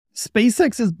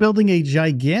SpaceX is building a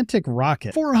gigantic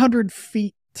rocket, 400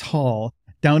 feet tall,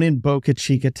 down in Boca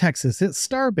Chica, Texas. It's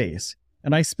Starbase.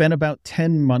 And I spent about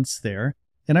 10 months there.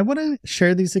 And I want to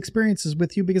share these experiences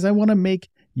with you because I want to make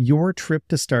your trip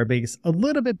to Starbase a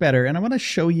little bit better. And I want to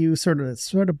show you sort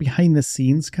of behind the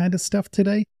scenes kind of stuff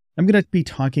today. I'm going to be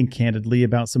talking candidly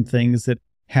about some things that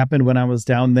happened when I was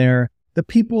down there, the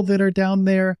people that are down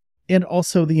there, and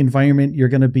also the environment you're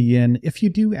going to be in if you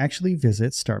do actually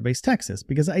visit Starbase, Texas,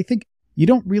 because I think you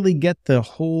don't really get the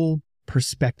whole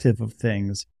perspective of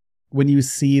things when you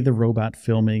see the robot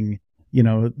filming,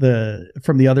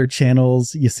 from the other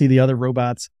channels. You see the other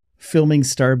robots filming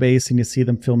Starbase and you see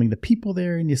them filming the people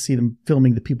there and you see them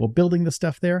filming the people building the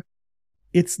stuff there.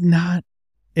 It's not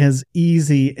as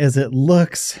easy as it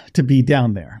looks to be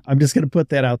down there. I'm just going to put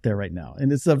that out there right now.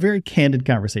 And it's a very candid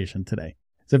conversation today.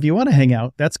 So if you want to hang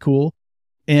out, that's cool.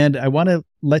 And I want to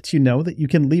let you know that you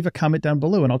can leave a comment down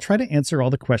below and I'll try to answer all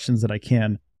the questions that I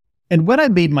can. And when I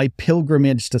made my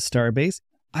pilgrimage to Starbase,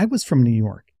 I was from New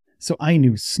York. So I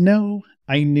knew snow,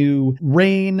 I knew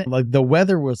rain, like the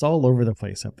weather was all over the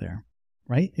place up there,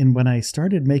 right? And when I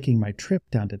started making my trip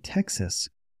down to Texas,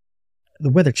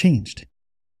 the weather changed.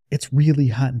 It's really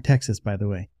hot in Texas, by the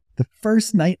way. The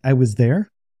first night I was there,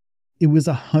 it was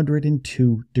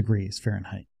 102 degrees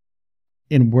Fahrenheit.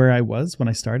 And where I was when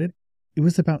I started, it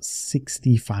was about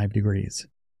 65 degrees.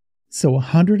 So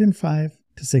 105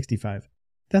 to 65.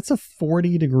 That's a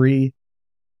 40-degree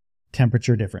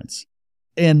temperature difference.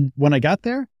 And when I got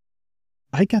there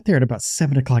at about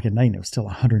 7 o'clock at night, and it was still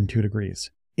 102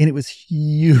 degrees. And it was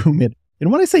humid.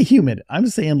 And when I say humid, I'm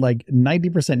saying like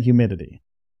 90% humidity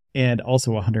and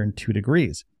also 102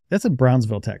 degrees. That's in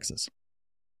Brownsville, Texas.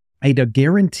 I had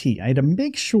to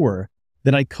make sure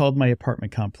that I called my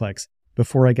apartment complex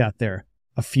before I got there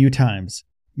a few times,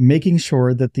 making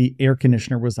sure that the air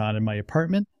conditioner was on in my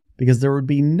apartment because there would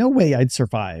be no way I'd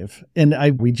survive. And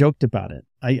we joked about it.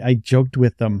 I joked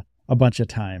with them a bunch of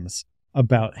times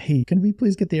about, hey, can we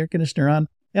please get the air conditioner on?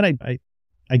 And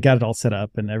I got it all set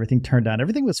up and everything turned on.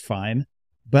 Everything was fine.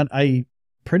 But I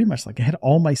pretty much I had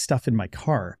all my stuff in my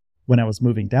car when I was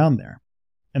moving down there.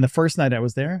 And the first night I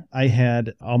was there, I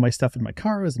had all my stuff in my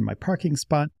car. I was in my parking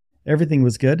spot. Everything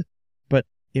was good. But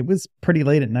it was pretty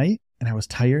late at night and I was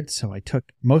tired. So I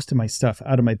took most of my stuff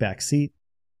out of my back seat,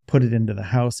 put it into the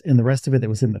house, and the rest of it that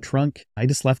was in the trunk, I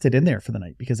just left it in there for the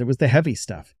night because it was the heavy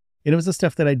stuff. And it was the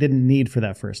stuff that I didn't need for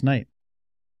that first night.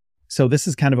 So this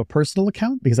is kind of a personal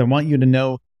account because I want you to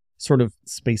know sort of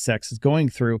SpaceX is going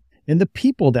through and the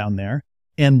people down there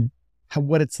and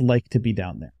what it's like to be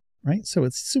down there, right? So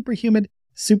it's super humid,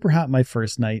 super hot my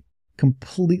first night,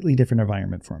 completely different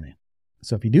environment for me.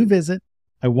 So if you do visit,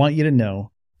 I want you to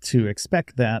know to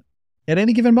expect that at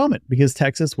any given moment because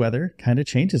Texas weather kind of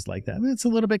changes like that. It's a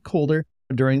little bit colder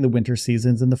during the winter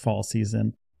seasons and the fall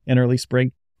season and early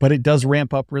spring, but it does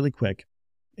ramp up really quick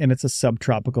and it's a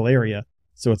subtropical area.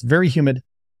 So it's very humid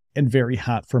and very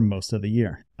hot for most of the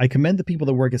year. I commend the people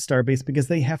that work at Starbase because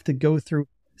they have to go through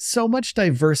so much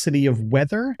diversity of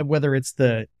weather, whether it's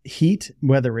the heat,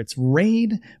 whether it's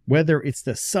rain, whether it's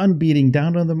the sun beating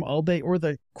down on them all day or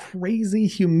the crazy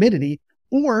humidity,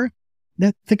 or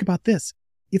think about this.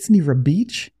 It's near a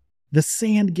beach. The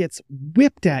sand gets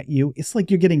whipped at you. It's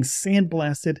like you're getting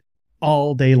sandblasted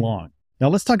all day long. Now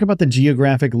let's talk about the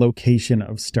geographic location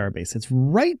of Starbase. It's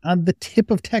right on the tip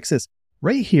of Texas.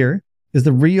 Right here is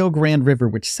the Rio Grande River,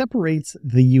 which separates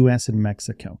the U.S. and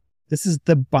Mexico. This is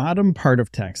the bottom part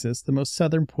of Texas, the most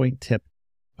southern point tip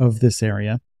of this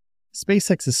area.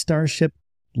 SpaceX's Starship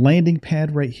landing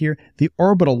pad right here. The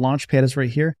orbital launch pad is right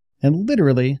here. And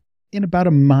literally, in about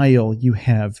a mile, you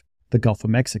have the Gulf of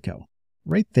Mexico.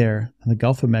 Right there in the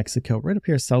Gulf of Mexico, right up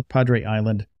here, South Padre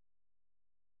Island.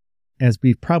 As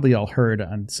we've probably all heard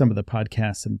on some of the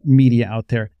podcasts and media out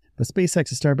there, but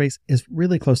SpaceX's Starbase is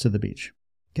really close to the beach.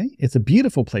 Okay, it's a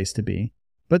beautiful place to be,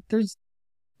 but there's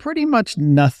pretty much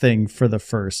nothing for the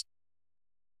first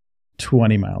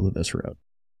 20 miles of this road.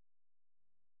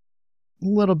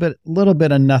 Little bit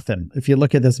of nothing. If you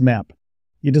look at this map,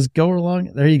 you just go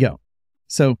along. There you go.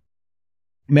 So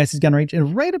massive gun range,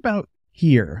 and right about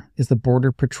here is the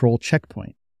Border Patrol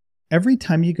checkpoint. Every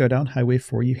time you go down Highway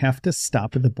 4, you have to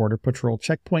stop at the Border Patrol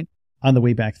checkpoint on the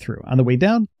way back through. On the way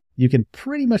down, you can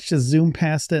pretty much just zoom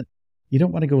past it. You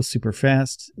don't want to go super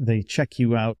fast. They check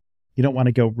you out. You don't want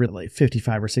to go really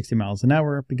 55 or 60 miles an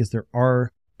hour because there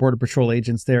are Border Patrol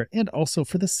agents there. And also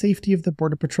for the safety of the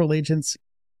Border Patrol agents,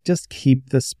 just keep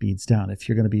the speeds down if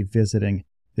you're going to be visiting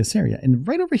this area. And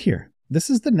right over here, this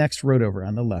is the next road over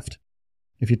on the left.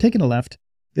 If you're taking a left,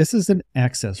 this is an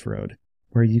access road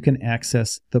where you can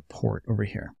access the port over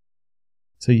here.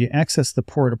 So you access the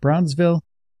port of Brownsville,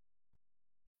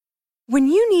 When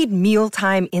you need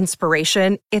mealtime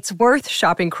inspiration, it's worth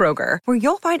shopping Kroger, where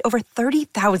you'll find over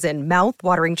 30,000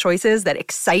 mouth-watering choices that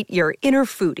excite your inner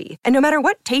foodie. And no matter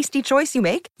what tasty choice you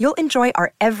make, you'll enjoy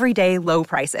our everyday low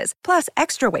prices, plus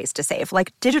extra ways to save,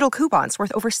 like digital coupons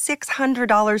worth over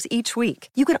 $600 each week.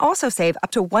 You can also save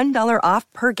up to $1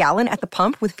 off per gallon at the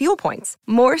pump with fuel points.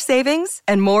 More savings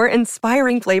and more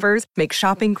inspiring flavors make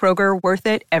shopping Kroger worth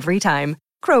it every time.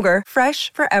 Kroger,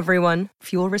 fresh for everyone.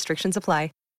 Fuel restrictions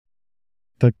apply.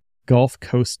 The Gulf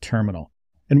Coast Terminal.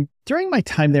 And during my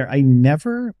time there, I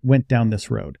never went down this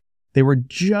road. They were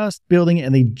just building it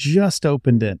and they just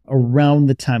opened it around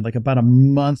the time, like about a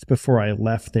month before I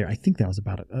left there. I think that was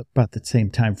about the same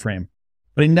time frame.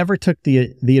 But I never took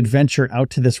the adventure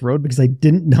out to this road because I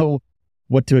didn't know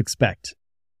what to expect.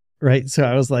 Right. So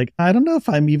I was like, I don't know if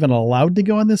I'm even allowed to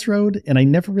go on this road. And I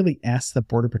never really asked the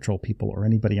Border Patrol people or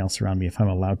anybody else around me if I'm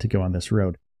allowed to go on this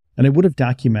road. And I would have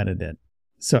documented it.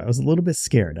 So I was a little bit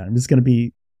scared. I'm just going to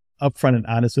be upfront and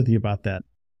honest with you about that.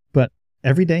 But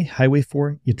every day, Highway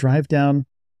 4, you drive down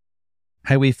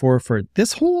Highway 4 for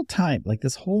this whole time, like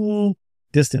this whole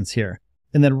distance here.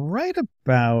 And then right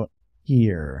about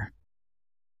here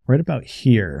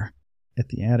at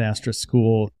the Ad Astra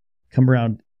School, come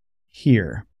around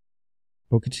here,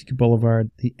 Boca Chica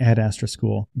Boulevard, the Ad Astra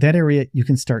School, that area, you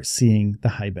can start seeing the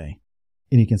high bay.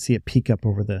 And you can see it peek up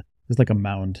over there's like a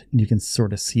mound, and you can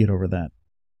sort of see it over that.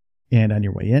 And on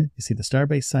your way in, you see the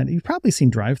Starbase sign. You've probably seen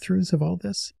drive-throughs of all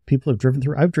this. People have driven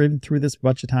through. I've driven through this a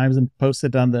bunch of times and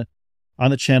posted on the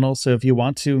channel. So if you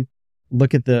want to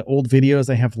look at the old videos,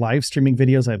 I have live streaming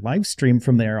videos. I live stream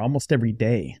from there almost every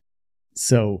day.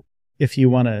 So if you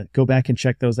want to go back and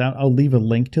check those out, I'll leave a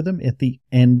link to them at the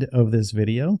end of this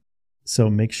video. So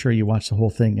make sure you watch the whole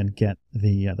thing and get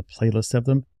the playlist of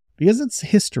them, because it's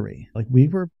history. Like, we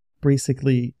were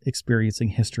basically experiencing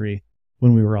history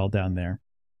when we were all down there.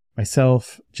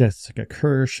 Myself, Jessica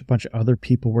Kirsch, a bunch of other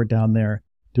people were down there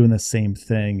doing the same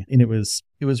thing. And it was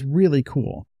really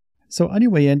cool. So on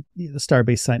your way in, the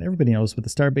Starbase sign, everybody knows what the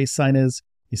Starbase sign is.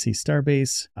 You see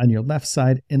Starbase on your left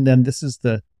side. And then this is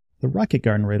the rocket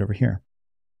garden right over here.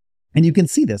 And you can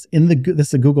see this this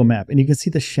is a Google map, and you can see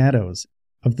the shadows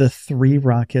of the 3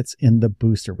 rockets in the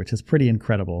booster, which is pretty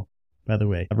incredible, by the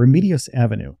way. Remedios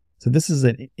Avenue. So this is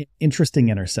an interesting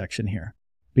intersection here,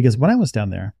 because when I was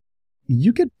down there,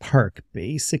 you could park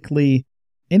basically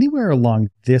anywhere along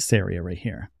this area right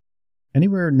here,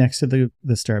 anywhere next to the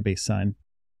Starbase sign.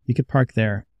 You could park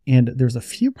there, and there's a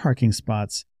few parking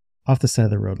spots off the side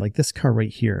of the road, like this car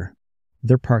right here.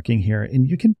 They're parking here, and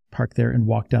you can park there and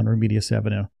walk down Remedios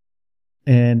Avenue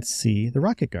and see the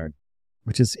rocket guard,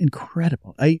 which is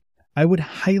incredible. I would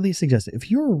highly suggest it. If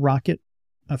you're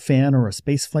a fan or a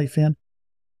spaceflight fan,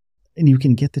 and you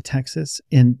can get to Texas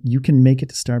and you can make it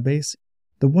to Starbase,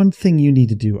 the one thing you need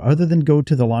to do, other than go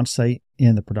to the launch site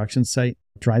and the production site,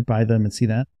 drive by them and see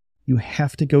that, you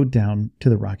have to go down to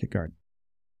the rocket garden.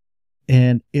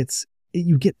 And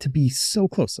you get to be so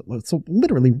close. So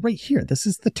literally right here, this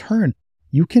is the turn.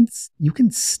 You can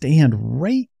stand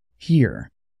right here,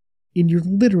 and you're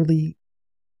literally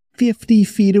 50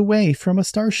 feet away from a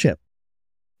starship.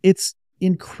 It's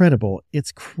incredible.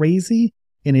 It's crazy,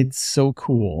 and it's so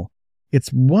cool. It's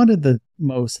one of the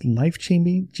most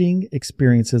life-changing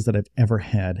experiences that I've ever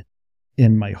had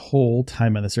in my whole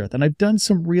time on this earth. And I've done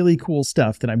some really cool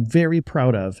stuff that I'm very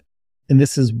proud of. And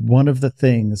this is one of the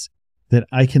things that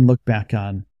I can look back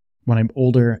on when I'm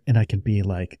older, and I can be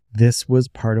like, this was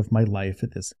part of my life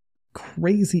at this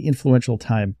crazy influential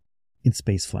time in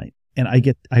spaceflight. And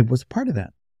I was part of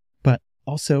that. But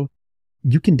also,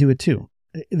 you can do it too.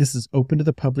 This is open to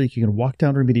the public. You can walk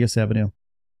down Remedios Avenue,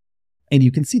 and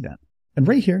you can see that. And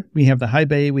right here, we have the high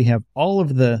bay. We have all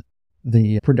of the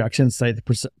production site,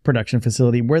 the production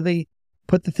facility where they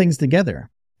put the things together.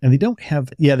 And they don't have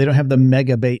the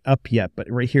mega bay up yet, but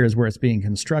right here is where it's being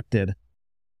constructed.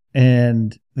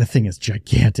 And the thing is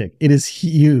gigantic. It is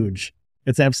huge.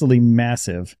 It's absolutely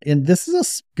massive. And this is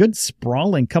a good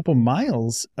sprawling couple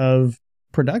miles of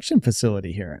production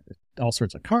facility here. All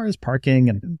sorts of cars parking,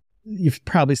 and you've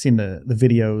probably seen the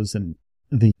videos and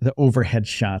the overhead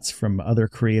shots from other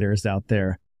creators out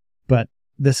there. But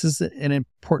this is an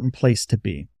important place to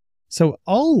be. So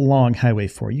all along Highway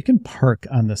 4, you can park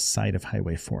on the side of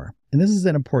Highway 4. And this is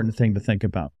an important thing to think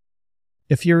about.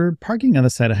 If you're parking on the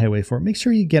side of Highway 4, make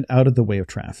sure you get out of the way of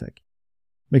traffic.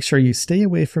 Make sure you stay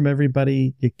away from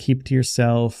everybody. You keep to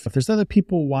yourself. If there's other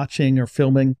people watching or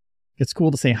filming, it's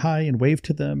cool to say hi and wave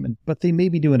to them, but they may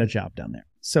be doing a job down there.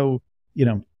 So,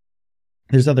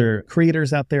 there's other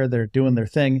creators out there that are doing their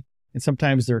thing, and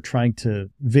sometimes they're trying to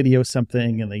video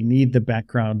something and they need the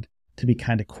background to be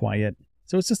kind of quiet.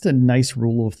 So it's just a nice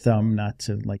rule of thumb not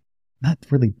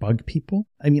really bug people.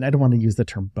 I mean, I don't want to use the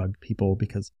term bug people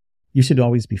because you should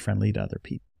always be friendly to other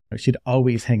people. You should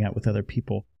always hang out with other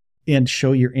people and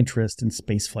show your interest in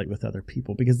spaceflight with other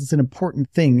people because it's an important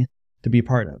thing to be a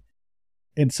part of.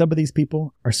 And some of these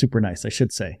people are super nice, I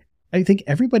should say. I think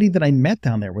everybody that I met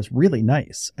down there was really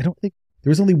nice. I don't think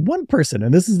there was only one person.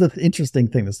 And this is the interesting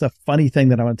thing. This is the funny thing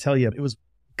that I want to tell you. It was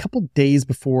a couple days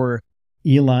before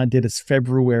Elon did his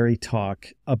February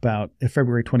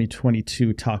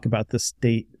 2022 talk about the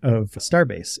state of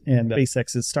Starbase and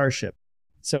SpaceX's Starship.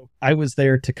 So I was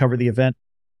there to cover the event.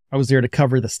 I was there to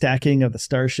cover the stacking of the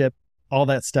Starship, all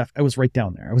that stuff. I was right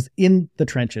down there. I was in the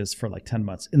trenches for like 10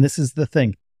 months. And this is the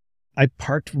thing. I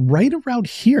parked right around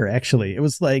here, actually. It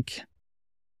was like,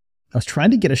 I was trying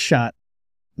to get a shot.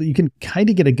 You can kind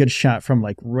of get a good shot from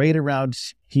like right around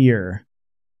here.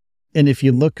 And if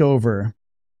you look over,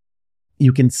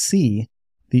 you can see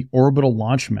the orbital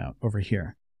launch mount over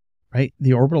here, right?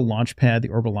 The orbital launch pad, the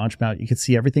orbital launch mount, you can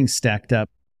see everything stacked up.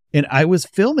 And I was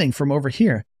filming from over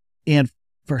here. And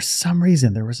for some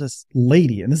reason, there was this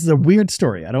lady, and this is a weird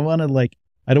story. I don't want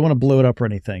to blow it up or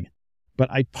anything, but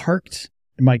I parked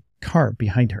my car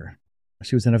behind her.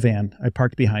 She was in a van. I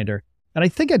parked behind her. And I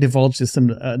think I divulged this in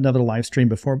another live stream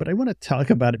before, but I want to talk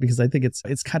about it because I think it's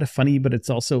kind of funny, but it's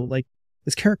also like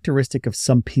it's characteristic of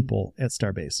some people at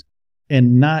Starbase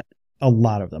and not a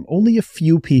lot of them. Only a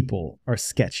few people are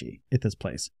sketchy at this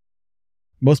place.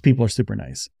 Most people are super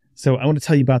nice. So I want to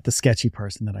tell you about the sketchy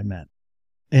person that I met.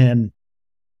 And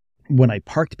when I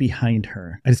parked behind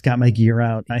her, I just got my gear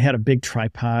out. I had a big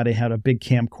tripod. I had a big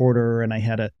camcorder, and I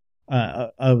had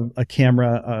a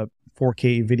camera, a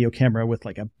 4K video camera with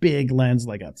like a big lens,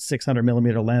 like a 600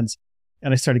 millimeter lens.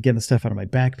 And I started getting the stuff out of my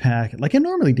backpack like I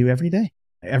normally do every day.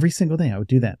 Every single day. I would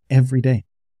do that every day.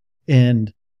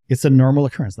 And it's a normal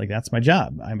occurrence. Like that's my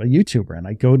job. I'm a YouTuber and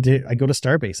I go to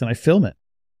Starbase and I film it.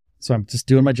 So I'm just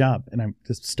doing my job and I'm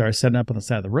just start setting up on the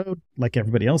side of the road like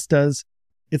everybody else does.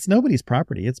 It's nobody's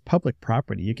property. It's public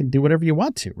property. You can do whatever you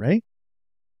want to, right?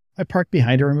 I park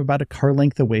behind her. I'm about a car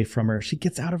length away from her. She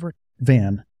gets out of her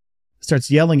van, starts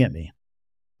yelling at me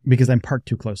because I'm parked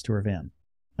too close to her van.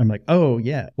 I'm like, oh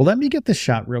yeah, well, let me get this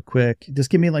shot real quick. Just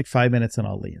give me like 5 minutes and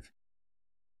I'll leave.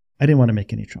 I didn't want to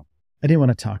make any trouble. I didn't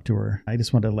want to talk to her. I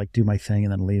just wanted to like do my thing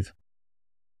and then leave.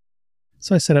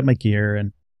 So I set up my gear,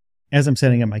 and as I'm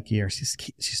setting up my gear, she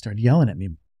started yelling at me,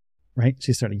 right?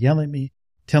 She started yelling at me,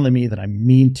 telling me that I'm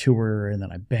mean to her and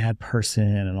that I'm a bad person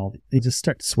and all. They just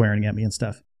start swearing at me and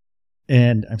stuff.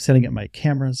 And I'm setting up my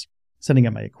cameras, setting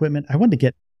up my equipment. I wanted to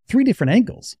get 3 different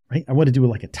angles, right? I wanted to do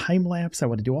like a time lapse. I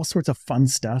wanted to do all sorts of fun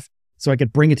stuff so I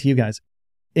could bring it to you guys.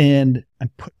 And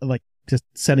I'm just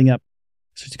setting up.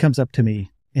 So she comes up to me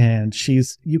and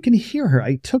you can hear her.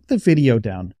 I took the video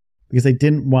down because I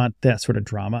didn't want that sort of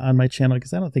drama on my channel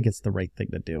because I don't think it's the right thing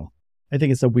to do. I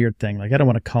think it's a weird thing. Like I don't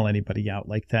want to call anybody out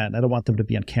like that. And I don't want them to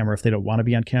be on camera if they don't want to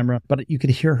be on camera, but you could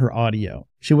hear her audio.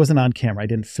 She wasn't on camera. I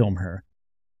didn't film her,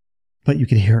 but you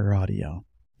could hear her audio.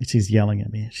 And she's yelling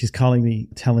at me. She's calling me,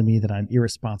 telling me that I'm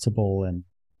irresponsible. And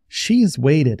she's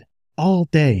waited all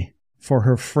day for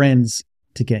her friends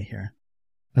to get here.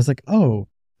 I was like, oh,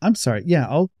 I'm sorry. Yeah,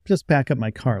 I'll just back up my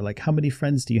car. Like, how many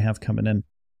friends do you have coming in? And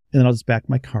then I'll just back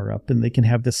my car up and they can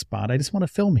have this spot. I just want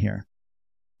to film here.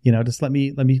 You know, just let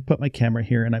me put my camera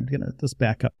here and I'm going to just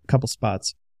back up a couple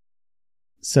spots.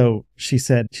 So she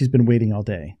said she's been waiting all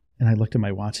day. And I looked at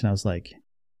my watch and I was like,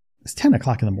 it's 10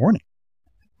 o'clock in the morning.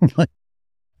 I'm like,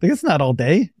 it's not all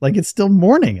day. Like, it's still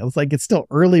morning. It's like, it's still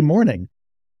early morning.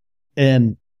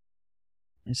 And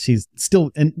she's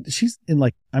in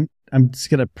like, I'm just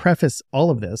going to preface all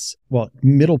of this. Well,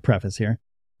 middle preface here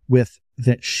with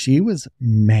that she was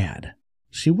mad.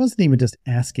 She wasn't even just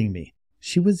asking me.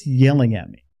 She was yelling at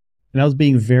me. And I was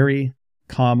being very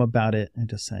calm about it and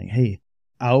just saying, hey,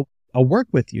 I'll work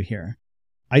with you here.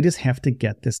 I just have to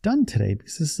get this done today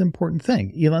because this is an important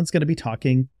thing. Elon's going to be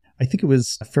talking. I think it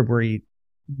was February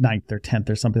 9th or 10th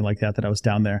or something like that I was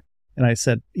down there. And I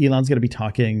said, Elon's going to be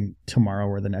talking tomorrow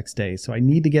or the next day. So I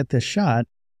need to get this shot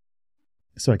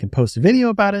so I can post a video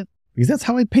about it because that's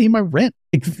how I pay my rent.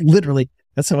 Literally,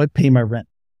 that's how I pay my rent.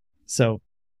 So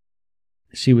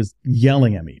she was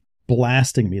yelling at me,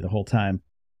 blasting me the whole time.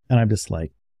 And I'm just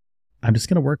like, I'm just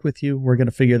going to work with you. We're going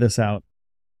to figure this out.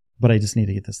 But I just need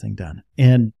to get this thing done.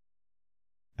 And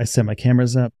I set my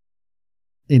cameras up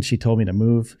and she told me to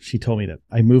move. She told me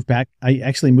I moved back. I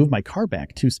actually moved my car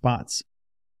back 2 spots.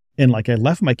 And like I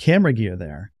left my camera gear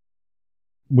there,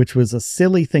 which was a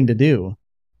silly thing to do.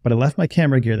 But I left my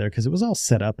camera gear there because it was all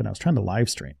set up and I was trying to live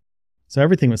stream. So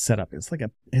everything was set up.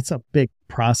 It's a big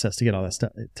process to get all that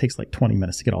stuff. It takes like 20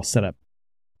 minutes to get all set up.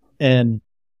 And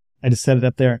I just set it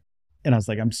up there. And I was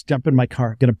like, I'm just jumping in my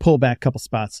car, going to pull back a couple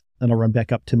spots, and I'll run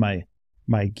back up to my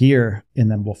gear, and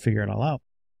then we'll figure it all out.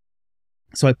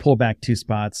 So I pull back 2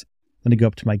 spots, then I go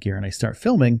up to my gear and I start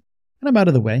filming, and I'm out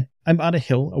of the way. I'm on a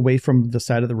hill away from the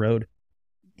side of the road.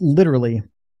 Literally,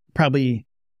 probably,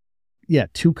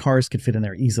 2 cars could fit in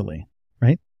there easily,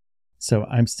 right? So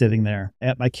I'm sitting there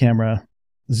at my camera,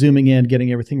 zooming in,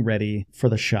 getting everything ready for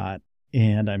the shot,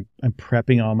 and I'm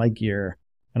prepping all my gear,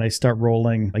 and I start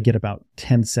rolling. I get about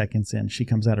 10 seconds in. She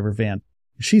comes out of her van.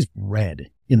 She's red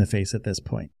in the face at this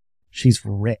point. She's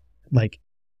red, like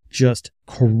just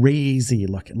crazy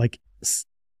looking, like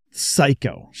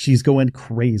psycho. She's going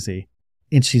crazy.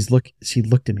 And she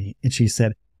looked at me and she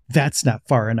said, "That's not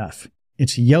far enough." And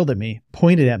she yelled at me,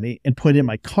 pointed at me, and pointed at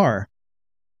my car.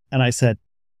 And I said,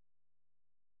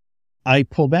 "I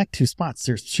pulled back 2 spots.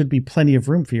 There should be plenty of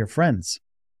room for your friends."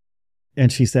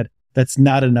 And she said, "That's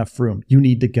not enough room. You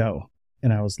need to go."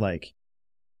 And I was like,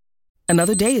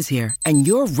 Another day is here, and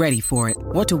you're ready for it.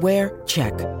 What to wear?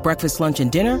 Check. Breakfast, lunch, and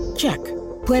dinner? Check.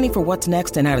 Planning for what's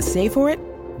next and how to save for it?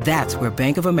 That's where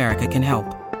Bank of America can help.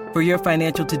 For your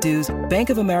financial to-dos, Bank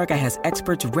of America has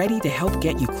experts ready to help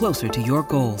get you closer to your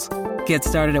goals. Get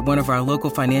started at one of our local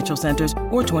financial centers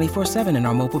or 24/7 in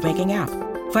our mobile banking app.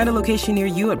 Find a location near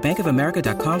you at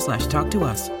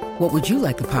bankofamerica.com/talktous. What would you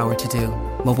like the power to do?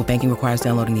 Mobile banking requires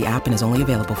downloading the app and is only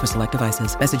available for select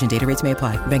devices. Message and data rates may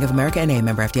apply. Bank of America NA,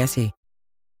 member FDIC.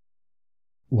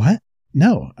 "What?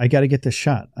 No, I got to get this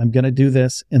shot. I'm going to do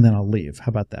this and then I'll leave. How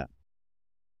about that?"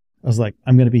 I was like,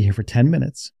 "I'm going to be here for 10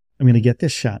 minutes. I'm going to get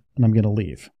this shot and I'm going to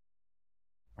leave."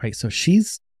 Right. So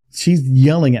she's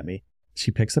yelling at me.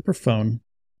 She picks up her phone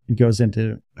and goes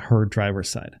into her driver's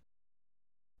side.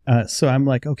 So I'm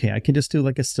like, okay, I can just do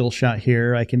like a still shot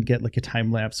here. I can get like a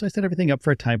time lapse. So I set everything up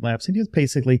for a time lapse, and just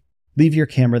basically leave your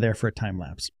camera there for a time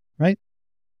lapse. Right.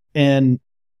 And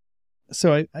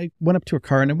so I went up to her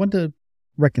car and I wanted to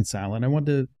reconcile, and I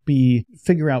wanted to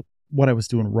figure out what I was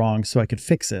doing wrong so I could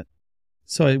fix it.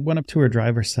 So I went up to her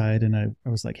driver's side and I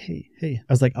was like, hey,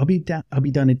 I was like, I'll be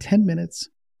done in 10 minutes.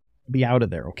 I'll be out of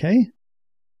there. Okay.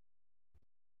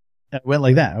 And I went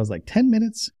like that. I was like, 10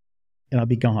 minutes and I'll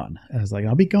be gone. I was like,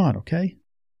 I'll be gone. Okay.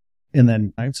 And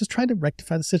then I was just trying to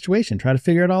rectify the situation, try to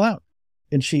figure it all out.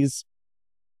 And she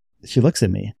looks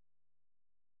at me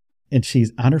and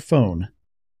she's on her phone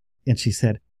and she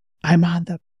said, "I'm on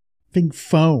the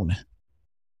phone."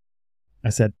 I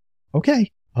said,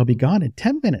 "Okay, I'll be gone in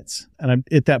 10 minutes. And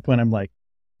at that point, I'm like,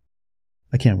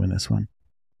 I can't win this one,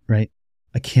 right?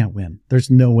 I can't win. There's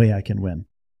no way I can win.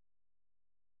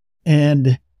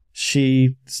 And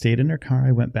she stayed in her car.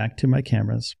 I went back to my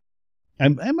cameras.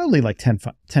 I'm only like 10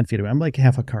 feet away. I'm like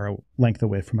half a car length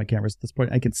away from my cameras at this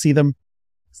point. I can see them.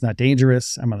 It's not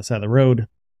dangerous. I'm on the side of the road.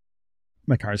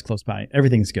 My car is close by.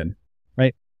 Everything's good,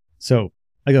 right? So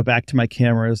I go back to my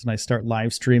cameras and I start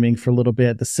live streaming for a little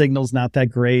bit. The signal's not that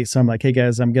great. So I'm like, hey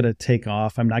guys, I'm going to take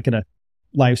off. I'm not going to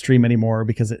live stream anymore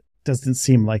because it doesn't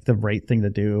seem like the right thing to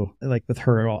do. Like with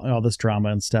her, all this drama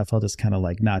and stuff, I'll just kind of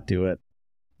like not do it.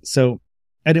 So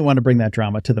I didn't want to bring that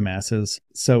drama to the masses.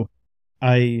 So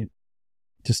I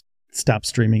just stopped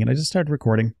streaming and I just started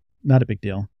recording. Not a big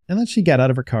deal. And then she got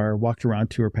out of her car, walked around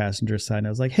to her passenger side. And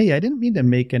I was like, hey, I didn't mean to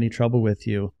make any trouble with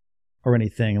you or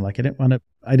anything. Like I didn't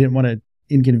want to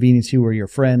inconvenience you or your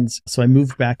friends. So I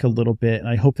moved back a little bit and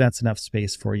I hope that's enough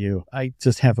space for you. I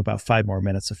just have about 5 more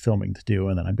minutes of filming to do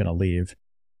and then I'm going to leave.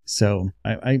 So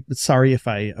I'm sorry if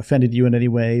I offended you in any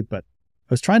way, but I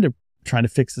was trying to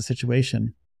fix the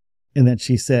situation. And then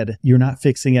she said, "You're not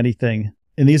fixing anything."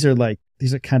 And these are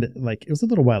kind of like, it was a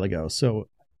little while ago. So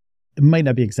it might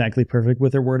not be exactly perfect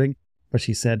with her wording, but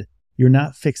she said, "You're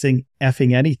not fixing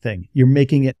effing anything. You're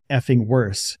making it effing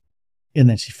worse." And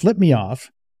then she flipped me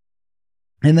off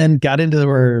and then got into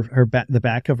the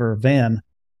back of her van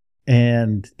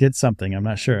and did something. I'm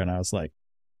not sure. And I was like,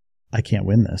 I can't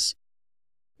win this.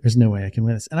 There's no way I can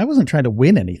win this. And I wasn't trying to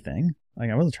win anything. Like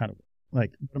I wasn't trying to what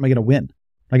am I going to win?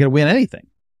 I'm not going to win anything.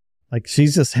 Like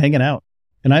she's just hanging out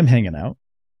and I'm hanging out.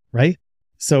 Right.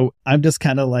 So I'm just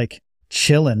kind of like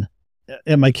chilling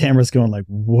and my camera's going like,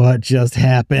 what just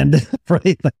happened?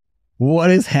 Right. Like,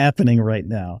 what is happening right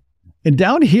now? And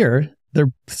down here,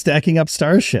 they're stacking up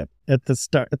Starship at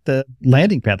the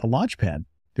landing pad, the launch pad,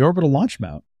 the orbital launch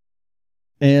mount.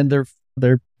 And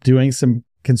they're doing some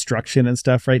construction and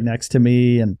stuff right next to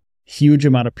me, and huge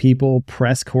amount of people,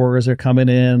 press corps are coming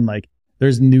in. Like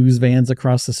there's news vans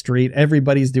across the street.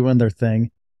 Everybody's doing their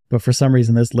thing. But for some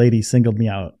reason, this lady singled me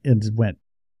out and went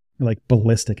like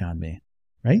ballistic on me.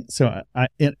 Right. So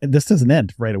this doesn't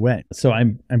end right away. So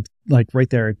I'm like right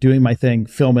there doing my thing,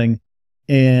 filming.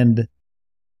 And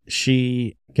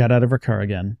She got out of her car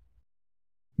again,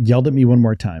 yelled at me one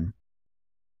more time,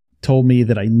 told me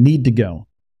that I need to go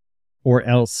or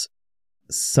else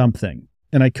something.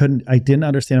 And I didn't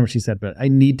understand what she said, but I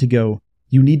need to go.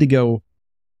 You need to go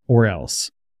or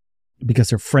else, because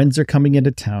her friends are coming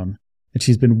into town and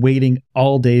she's been waiting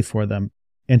all day for them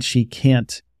and she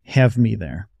can't have me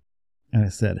there. And I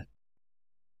said,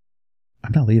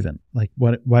 I'm not leaving. Like,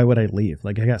 why would I leave?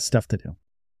 Like, I got stuff to do.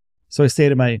 So I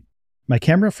stayed at my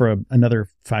camera for another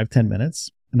 5-10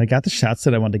 minutes, and I got the shots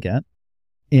that I wanted to get.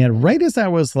 And right as I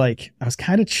was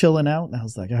kind of chilling out, and I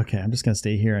was like, okay, I'm just going to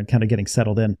stay here and kind of getting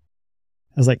settled in.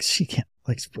 I was like, she can't,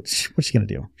 like, what's she going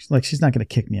to do? She's not going to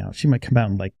kick me out. She might come out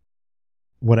and like,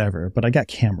 whatever, but I got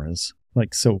cameras.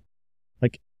 Like, so,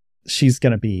 like, she's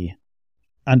going to be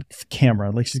on camera,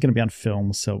 like she's going to be on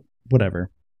film. So whatever.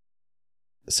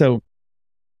 So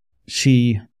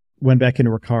she went back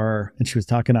into her car and she was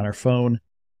talking on her phone.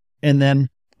 And then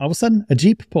all of a sudden a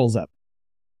Jeep pulls up,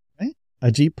 right?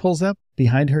 A Jeep pulls up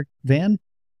behind her van,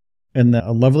 and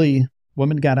a lovely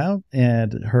woman got out,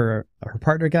 and her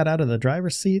partner got out of the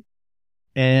driver's seat.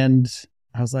 And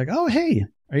I was like, oh, hey,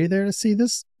 are you there to see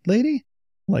this lady?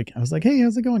 Like, I was like, hey,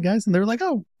 how's it going, guys? And they were like,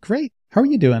 oh, great. How are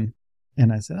you doing?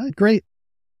 And I said, oh, great.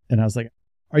 And I was like,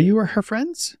 are you her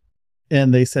friends?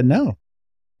 And they said, no.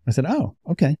 I said, oh,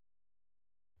 okay.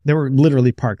 They were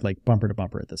literally parked like bumper to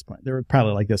bumper at this point. They were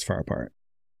probably like this far apart.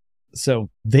 So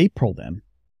they pulled in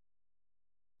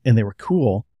and they were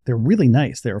cool. They were really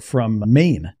nice. They were from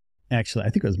Maine, actually. I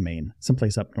think it was Maine,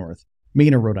 someplace up north.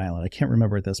 Maine or Rhode Island. I can't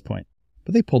remember at this point.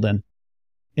 But they pulled in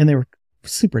and they were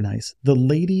super nice. The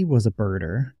lady was a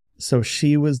birder, so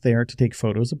she was there to take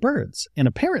photos of birds. And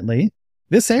apparently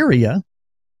this area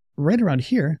right around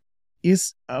here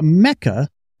is a mecca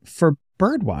for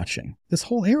bird watching. This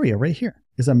whole area right here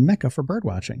is a mecca for bird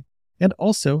watching. And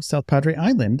also South Padre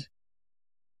Island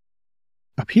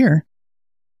up here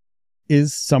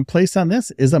is someplace on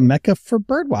this is a mecca for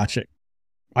bird watching.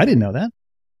 I didn't know that.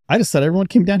 I just thought everyone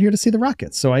came down here to see the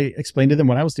rockets. So I explained to them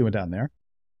what I was doing down there.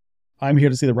 I'm here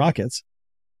to see the rockets.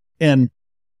 And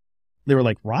they were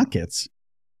like, rockets?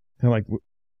 They're like,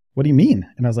 what do you mean?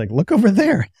 And I was like, look over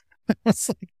there. I was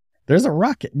like, there's a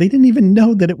rocket. They didn't even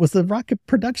know that it was the rocket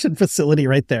production facility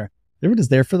right there. They were just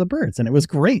there for the birds. And it was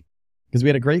great because we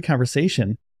had a great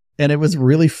conversation and it was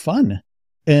really fun.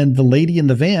 And the lady in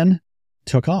the van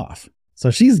took off.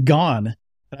 So she's gone.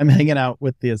 I'm hanging out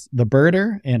with the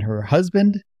birder and her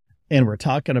husband. And we're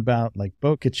talking about like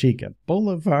Boca Chica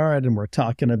Boulevard. And we're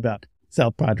talking about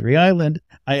South Padre Island.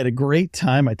 I had a great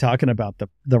time. I talking about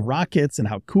the rockets and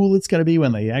how cool it's going to be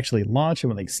when they actually launch and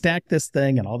when they stack this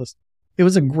thing and all this. It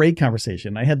was a great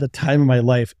conversation. I had the time of my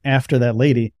life after that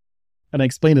lady. And I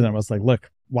explained to them, I was like,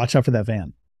 look, watch out for that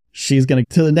van. She's going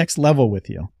to the next level with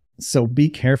you. So be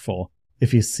careful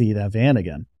if you see that van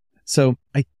again. So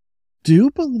I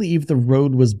do believe the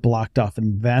road was blocked off.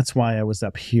 And that's why I was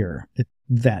up here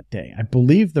that day. I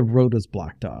believe the road was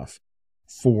blocked off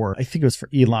I think it was for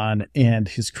Elon and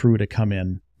his crew to come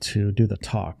in to do the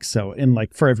talk. So, and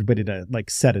like for everybody to like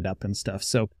set it up and stuff.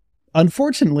 So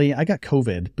unfortunately, I got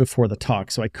COVID before the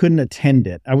talk, so I couldn't attend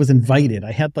it. I was invited.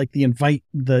 I had like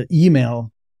the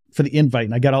email for the invite,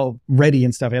 and I got all ready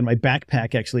and stuff. I had my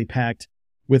backpack actually packed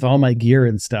with all my gear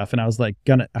and stuff. And I was like,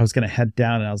 I was gonna head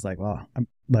down, and I was like, well, I'm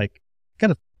like, I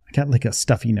got like a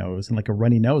stuffy nose and like a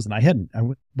runny nose, and I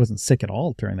wasn't sick at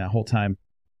all during that whole time.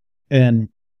 And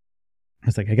I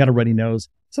was like, I got a runny nose,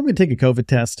 so I'm gonna take a COVID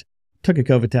test. Took a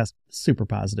COVID test, super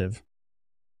positive.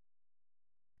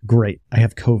 Great. I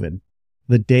have COVID.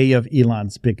 The day of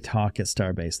Elon's big talk at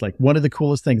Starbase, like one of the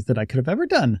coolest things that I could have ever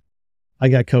done. I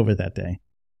got COVID that day.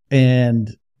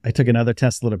 And I took another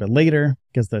test a little bit later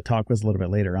because the talk was a little bit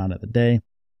later on at the day.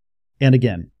 And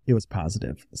again, it was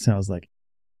positive. So I was like,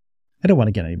 I don't want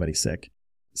to get anybody sick.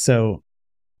 So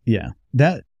yeah,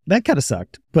 that kind of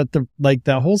sucked. But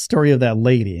the whole story of that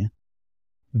lady,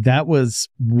 that was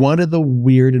one of the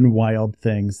weird and wild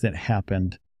things that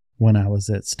happened when I was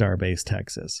at Starbase,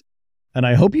 Texas. And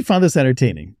I hope you found this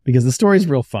entertaining because the story is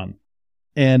real fun.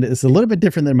 And it's a little bit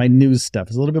different than my news stuff.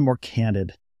 It's a little bit more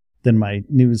candid than my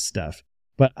news stuff.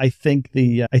 But I think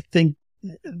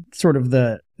sort of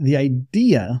the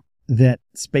idea that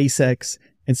SpaceX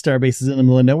and Starbase is in the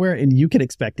middle of nowhere and you can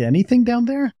expect anything down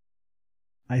there,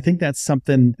 I think that's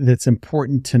something that's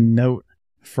important to note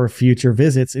for future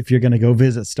visits if you're going to go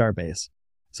visit Starbase.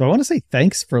 So I want to say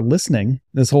thanks for listening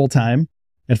this whole time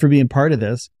and for being part of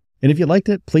this. And if you liked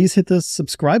it, please hit the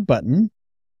subscribe button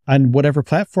on whatever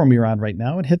platform you're on right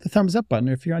now and hit the thumbs up button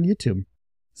if you're on YouTube.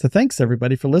 So thanks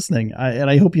everybody for listening. And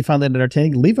I hope you found that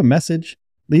entertaining. Leave a message,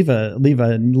 leave a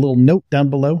little note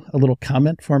down below, a little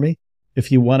comment for me.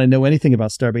 if you want to know anything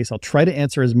about Starbase, I'll try to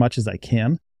answer as much as I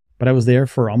can. But I was there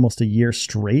for almost a year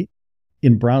straight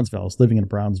in Brownsville. I was living in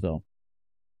Brownsville.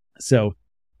 So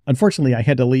unfortunately, I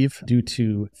had to leave due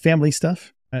to family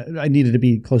stuff. I needed to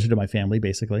be closer to my family,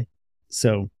 basically.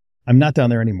 So I'm not down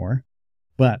there anymore,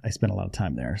 but I spent a lot of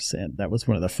time there. And that was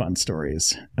one of the fun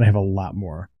stories. And I have a lot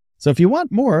more. So if you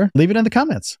want more, leave it in the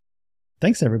comments.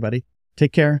 Thanks, everybody.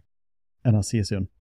 Take care, and I'll see you soon.